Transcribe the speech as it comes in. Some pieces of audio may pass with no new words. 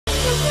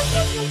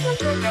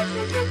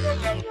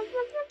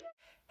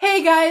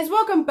Hey guys,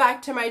 welcome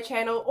back to my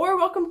channel, or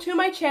welcome to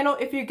my channel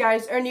if you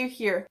guys are new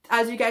here.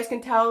 As you guys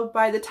can tell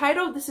by the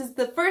title, this is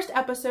the first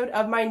episode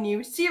of my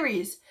new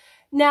series.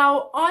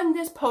 Now, on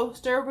this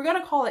poster, we're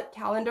gonna call it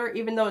calendar,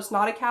 even though it's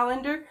not a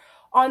calendar.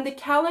 On the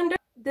calendar,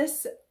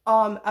 this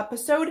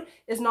episode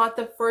is not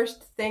the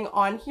first thing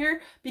on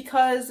here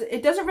because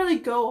it doesn't really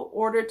go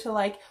order to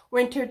like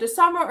winter to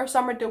summer or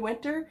summer to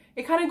winter.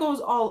 It kind of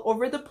goes all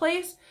over the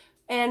place.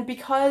 And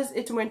because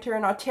it's winter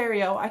in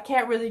Ontario, I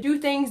can't really do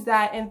things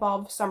that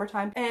involve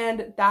summertime,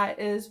 and that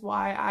is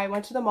why I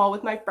went to the mall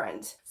with my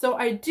friends. So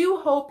I do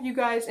hope you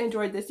guys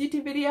enjoyed this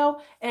YouTube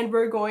video, and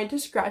we're going to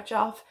scratch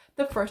off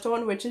the first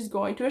one, which is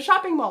going to a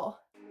shopping mall.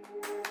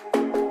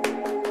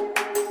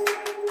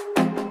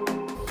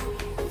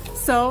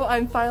 So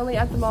I'm finally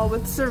at the mall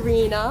with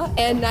Serena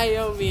and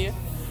Naomi.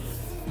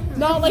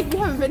 Not like we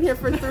haven't been here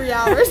for 3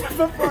 hours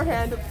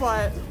beforehand,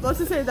 but let's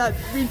just say that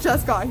we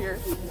just got here.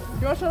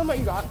 You want to show them what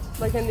you got,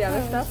 like in the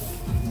other stuff?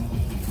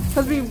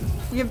 Because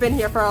we've been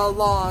here for a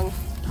long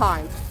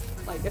time.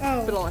 Like, it's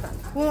been a long time.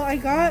 Well, I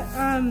got,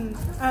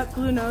 at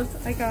Blue Nose,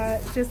 I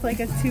got just like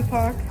a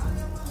Tupac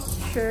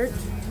shirt.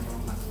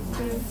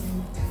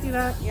 See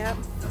that? Yep.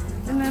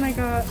 And then I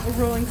got a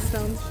Rolling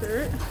Stone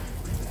shirt.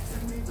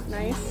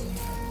 Nice.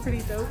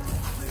 Pretty dope.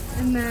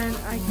 And then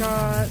I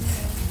got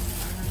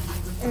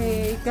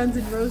a Guns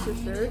N' Roses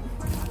shirt.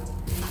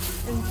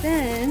 And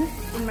then,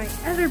 in my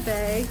other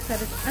bag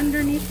that is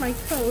underneath my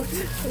coat.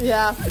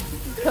 Yeah,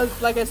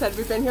 because like I said,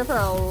 we've been here for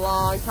a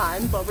long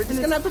time, but we're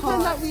just gonna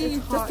pretend that we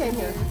just came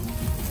here.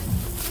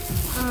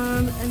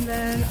 And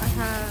then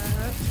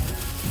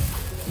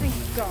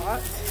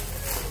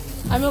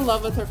I'm in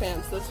love with her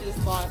pants that she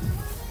just bought.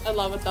 In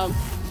love with them.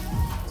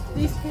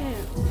 these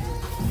pants.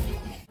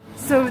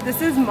 So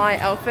this is my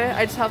outfit.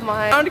 I just have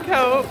my round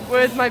coat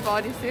with my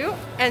bodysuit,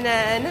 and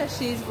then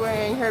she's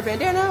wearing her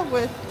bandana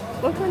with,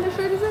 what kind of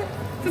shirt is it?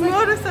 It's a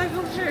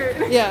motorcycle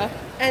shirt. Yeah.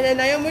 And then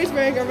Naomi's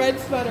wearing a red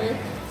sweater.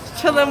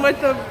 Chilling with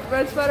the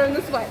red sweater and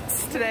the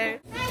sweats today.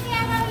 Hi,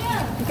 how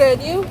are you?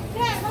 Good, you? Good.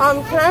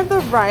 Can I have the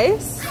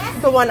rice?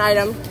 Yes. The one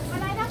item.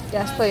 One item?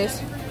 Yes,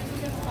 please.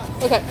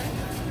 Okay.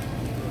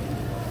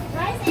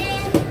 Rice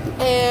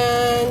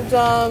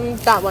And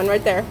that one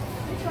right there.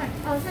 which one?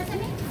 Oh,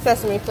 sesame?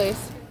 Sesame,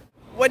 please.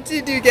 What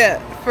did you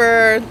get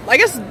for, I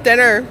guess,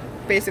 dinner,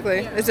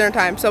 basically? Yeah. It's dinner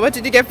time. So what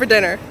did you get for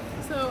dinner?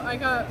 So I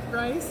got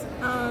rice,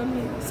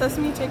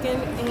 sesame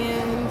chicken,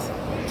 and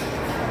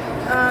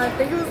I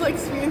think it was like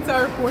sweet and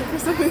sour pork or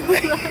something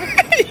like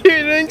that.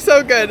 You're doing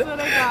so good. That's what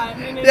I got.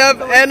 And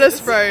Yep, and a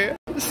Sprite.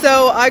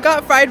 So I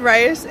got fried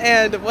rice,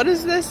 and what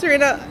is this,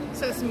 Serena?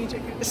 Sesame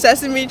chicken.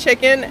 Sesame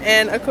chicken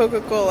and a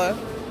Coca-Cola.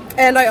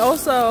 And I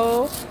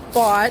also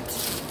bought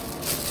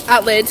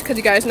at Lids, because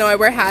you guys know I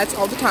wear hats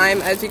all the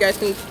time, as you guys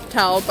can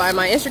tell by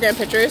my Instagram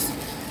pictures.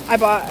 I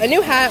bought a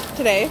new hat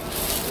today,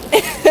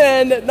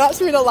 and not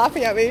Serena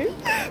laughing at me,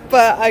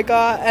 but I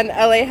got an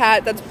LA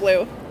hat that's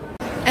blue.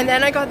 And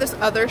then I got this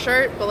other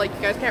shirt, but like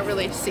you guys can't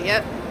really see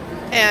it,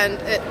 and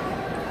it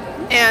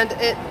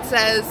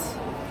says,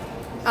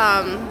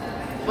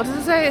 what does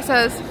it say? It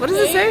says, what does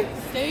it say?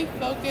 Stay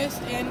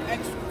focused and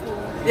extra cool.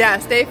 Yeah,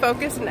 stay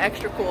focused and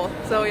extra cool.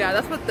 So yeah,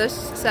 that's what this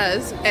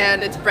says,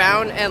 and it's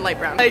brown and light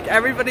brown. Like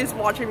everybody's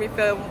watching me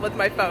film with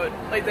my phone.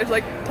 Like there's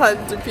like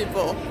tons of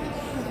people.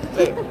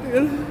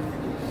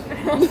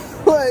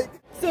 Like,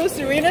 so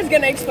Serena's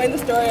gonna explain the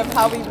story of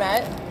how we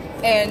met,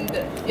 and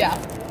yeah,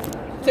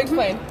 to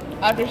explain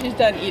after she's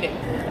done eating.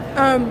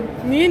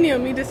 Me and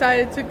Naomi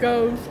decided to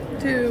go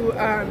to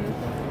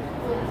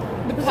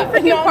what's the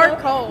freaking park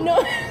called?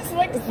 No,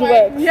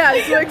 Swig. Yeah,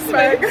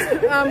 Swig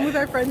with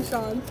our friend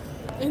Sean.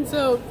 And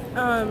so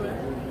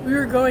we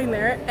were going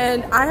there,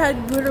 and I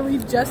had literally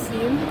just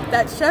seen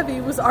that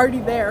Chevy was already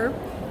there.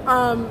 So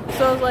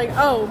I was like,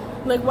 oh,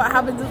 like what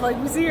happens if like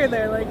we see her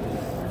there? Like,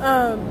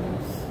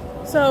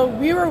 so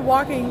we were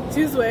walking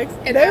to Swig's,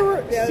 and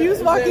she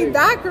was walking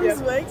back from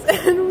Swig's,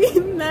 and we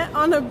met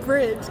on a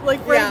bridge,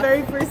 like for the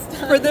very first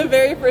time. For the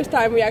very first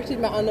time, we actually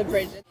met on the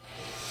bridge.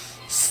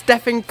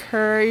 Stephen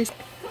Curry.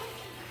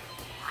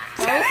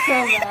 That was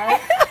so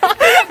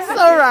bad.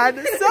 So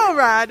rad, so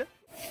rad.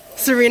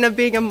 Serena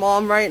being a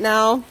mom right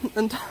now.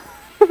 And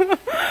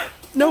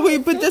no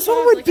wait, but this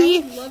one would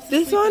be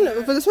this one,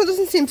 but this one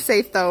doesn't seem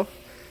safe though.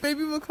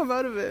 Maybe we'll come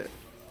out of it.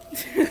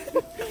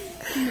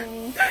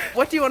 No.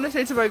 What do you want to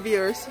say to my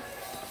viewers?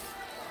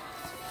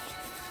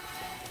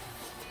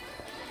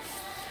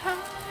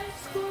 High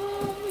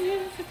school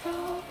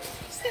musical,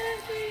 said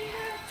we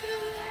have to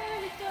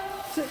let it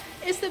go.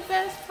 It's the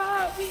best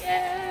part we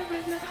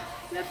ever know.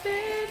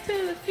 Nothing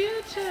to the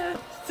future.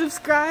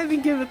 Subscribe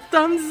and give a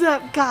thumbs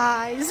up,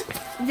 guys.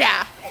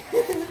 Yeah,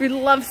 we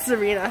love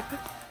Serena.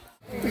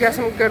 We got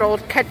some good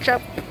old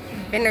ketchup,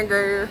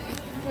 vinegar,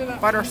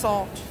 butter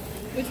salt.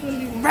 Which one do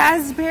you want?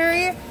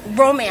 Raspberry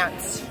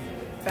romance.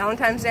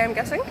 Valentine's Day, I'm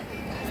guessing.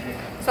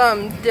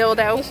 Some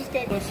dildo. Let's just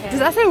get close. Does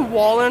that say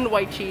Wallen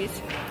white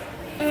cheese?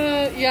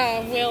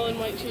 Yeah, whale and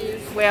white cheese.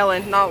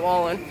 Whalen, not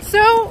Wallen.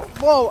 So,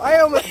 whoa,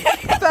 I almost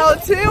fell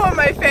too on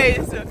my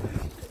face.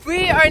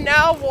 We are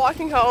now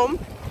walking home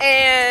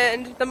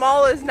and the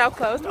mall is now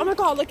closed. Oh my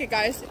god, look at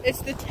guys.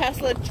 It's the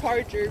Tesla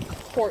charger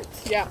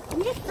ports. Yeah.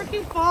 I'm just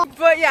freaking fall.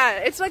 But yeah,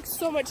 it's like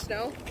so much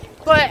snow.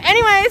 But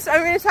anyways,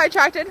 I'm getting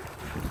sidetracked.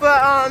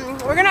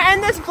 But we're gonna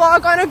end this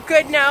vlog on a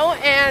good note,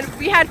 and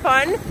we had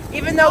fun,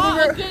 even though we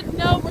were. Good,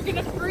 no, we're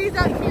gonna freeze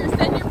out here.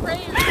 Send your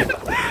prayers.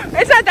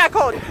 It's not that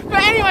cold.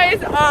 But anyways,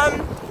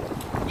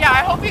 yeah,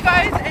 I hope you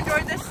guys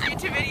enjoyed this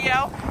YouTube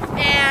video,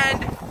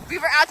 and we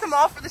were at the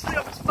mall for this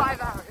video, which was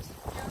 5 hours.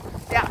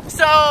 Yeah,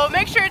 so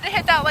make sure to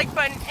hit that like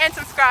button and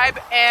subscribe,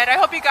 and I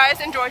hope you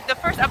guys enjoyed the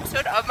first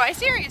episode of my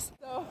series.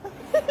 So,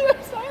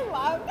 you're so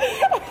loud.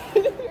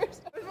 You're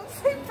supposed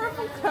to say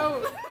purple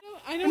toes.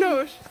 I don't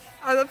know.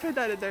 I'll put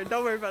that in there.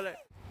 Don't worry about it.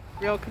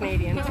 Real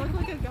Canadian. I look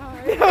like a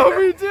guy. No,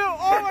 we do.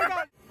 Oh my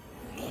god.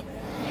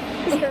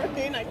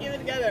 Carolina, keep it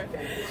together.